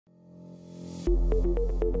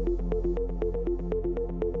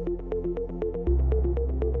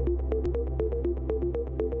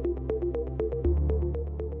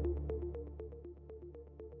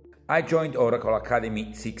I joined Oracle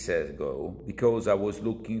Academy 6 years ago because I was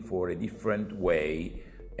looking for a different way,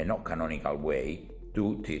 a not canonical way,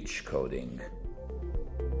 to teach coding.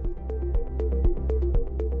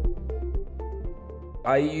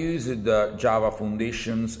 I used Java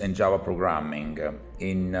Foundations and Java Programming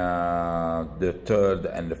in the third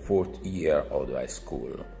and the fourth year of the high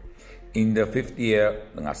school. In the fifth year,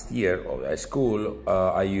 last year of the high school,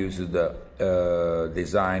 I used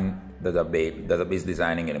database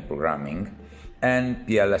designing and programming, and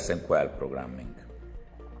PLS and QL programming.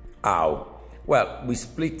 How? Well, we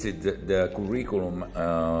split the curriculum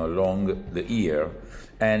along the year,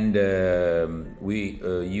 and we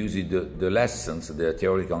used the lessons, the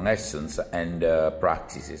theoretical lessons and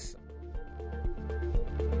practices.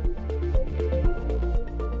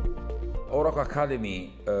 Oracle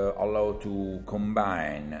Academy allows to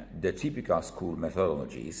combine the typical school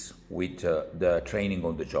methodologies with the training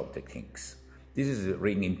on the job techniques. This is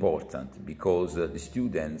really important because the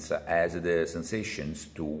students has the sensations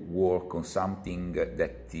to work on something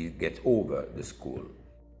that gets over the school.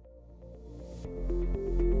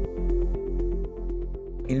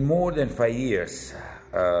 In more than 5 years,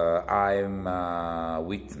 I'm a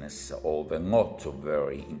witness of a lot of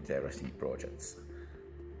very interesting projects.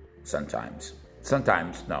 Sometimes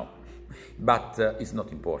no, but it's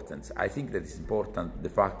not important. I think that it's important the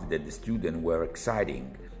fact that the students were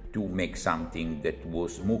exciting to make something that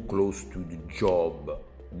was more close to the job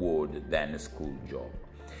world than a school job,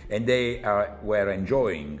 and they were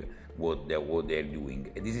enjoying what they're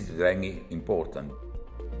doing. This is very important.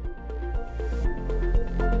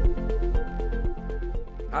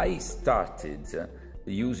 I started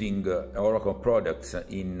using Oracle products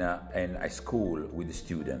in high school with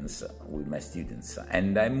my students,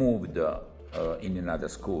 and I moved in another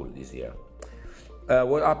school this year.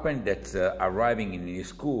 What happened that arriving in the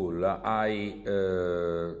school, I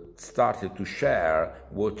started to share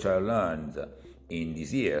what I learned in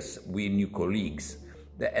these years with new colleagues,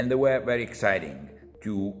 and they were very exciting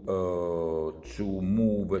to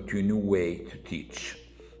move to a new way to teach.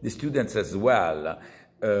 The students as well,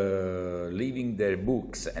 leaving their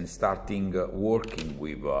books and starting working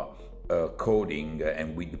with coding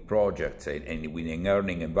and with projects and with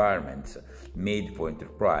learning environments made for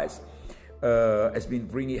enterprise, has been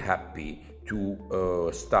really happy to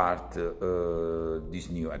start this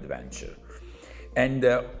new adventure. And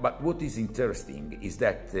but what is interesting is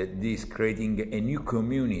that this is creating a new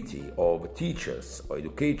community of teachers or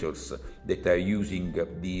educators that are using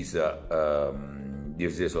these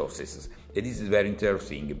resources. And this is very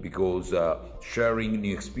interesting because sharing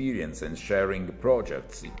new experience and sharing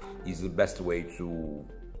projects is the best way to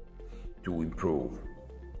improve.